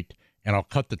mini mite and I'll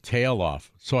cut the tail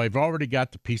off. So I've already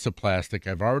got the piece of plastic.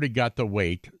 I've already got the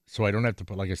weight, so I don't have to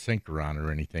put like a sinker on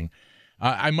or anything.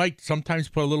 I might sometimes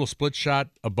put a little split shot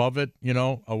above it,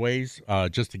 a ways,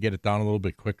 just to get it down a little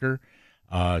bit quicker,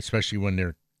 especially when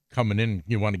they're coming in.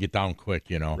 You want to get down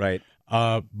quick, Right.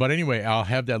 But anyway, I'll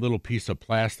have that little piece of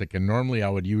plastic, and normally I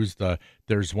would use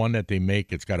there's one that they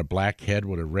make. It's got a black head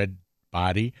with a red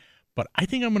body. But I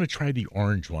think I'm going to try the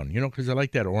orange one, because I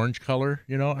like that orange color,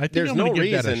 I think There's I'm going no to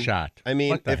give reason. that a shot. I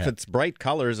mean, if heck? it's bright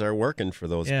colors are working for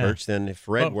those perch, then if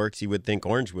red works, you would think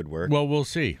orange would work. Well, we'll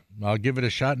see. I'll give it a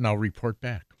shot, and I'll report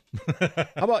back.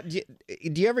 How about, do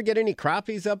you ever get any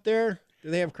crappies up there?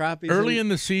 Do they have crappies? Early in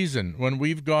the season, when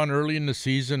we've gone early in the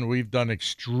season, we've done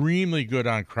extremely good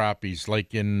on crappies,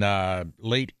 like in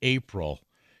late April,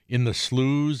 in the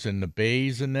sloughs and the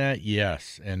bays and that,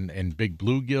 yes, and big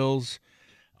bluegills.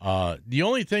 The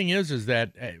only thing is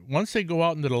that once they go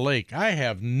out into the lake, I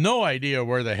have no idea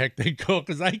where the heck they go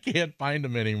because I can't find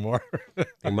them anymore.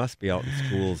 They must be out in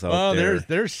schools out there. Well,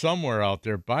 there's somewhere out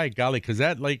there, by golly, because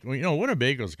that lake,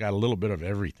 Winnebago's got a little bit of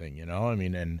everything, I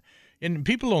mean, and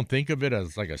people don't think of it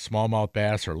as like a smallmouth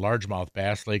bass or largemouth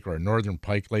bass lake or a northern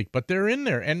pike lake, but they're in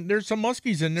there, and there's some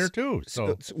muskies in there too.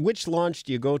 So which launch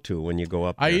do you go to when you go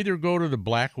up there? I either go to the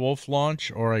Black Wolf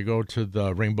launch or I go to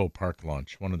the Rainbow Park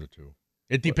launch, one of the two.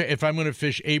 It depends. If I'm going to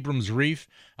fish Abrams Reef,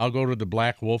 I'll go to the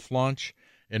Black Wolf launch,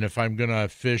 and if I'm going to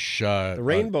fish, the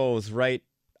Rainbow's right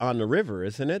on the river,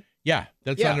 isn't it? Yeah,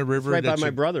 that's on the river, right by my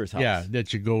brother's house. Yeah,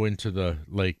 that you go into the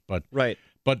lake, but right.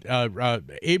 But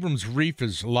Abrams Reef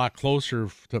is a lot closer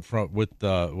with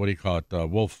the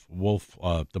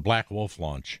Black Wolf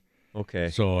launch. Okay.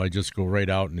 So I just go right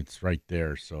out, and it's right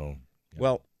there. So. Yeah.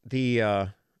 Well,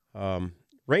 the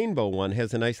Rainbow one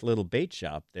has a nice little bait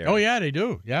shop there. Oh, yeah, they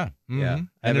do. Yeah. Mm-hmm. Yeah.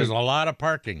 And there's a lot of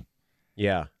parking.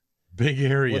 Yeah. Big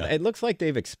area. Well, it looks like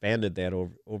they've expanded that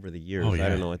over the years. Oh, yeah. I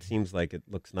don't know. It seems like it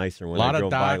looks nicer when I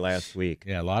drove by last week.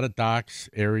 Yeah, a lot of docks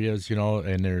areas,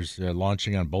 and there's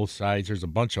launching on both sides. There's a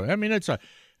bunch of. I mean, it's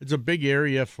a big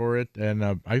area for it,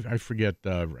 and I forget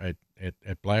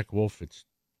at Black Wolf it's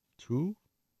 2,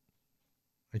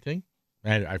 I think.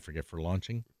 And I forget for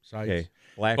launching sides. Okay,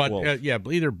 Black Wolf. Yeah,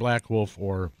 either Black Wolf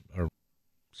or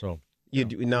so. You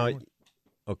do now.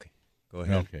 Okay, go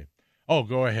ahead. Okay. Oh,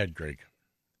 go ahead, Greg.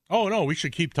 Oh, no, we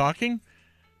should keep talking?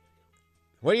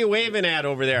 What are you waving at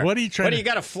over there? What are you trying What, do you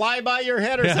got a fly by your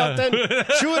head or something?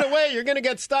 Shoo it away. You're going to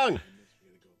get stung.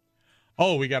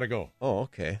 Oh, we got to go. Oh,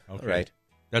 okay. All right.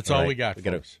 That's all we got,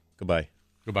 folks. Goodbye.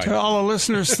 Goodbye. To all the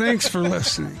listeners, thanks for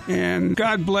listening. And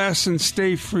God bless and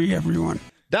stay free, everyone.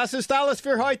 Das ist alles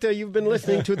für heute. You've been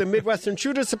listening to the Midwestern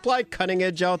Shooter Supply Cutting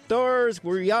Edge Outdoors.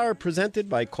 We are presented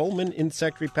by Coleman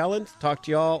Insect Repellent. Talk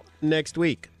to you all next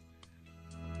week.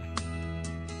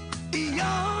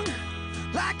 Young,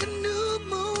 like a new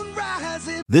moon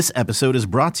rising. This episode is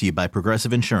brought to you by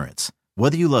Progressive Insurance.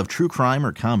 Whether you love true crime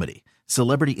or comedy,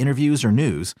 celebrity interviews or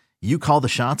news, you call the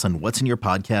shots on what's in your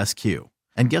podcast queue.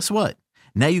 And guess what?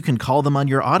 Now you can call them on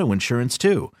your auto insurance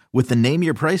too with the Name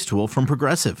Your Price tool from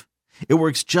Progressive. It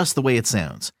works just the way it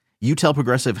sounds. You tell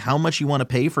Progressive how much you want to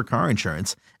pay for car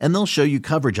insurance, and they'll show you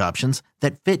coverage options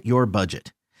that fit your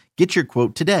budget. Get your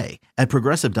quote today at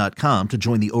Progressive.com to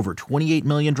join the over 28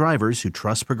 million drivers who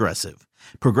trust Progressive.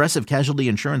 Progressive Casualty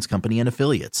Insurance Company and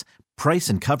Affiliates. Price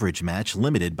and coverage match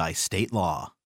limited by state law.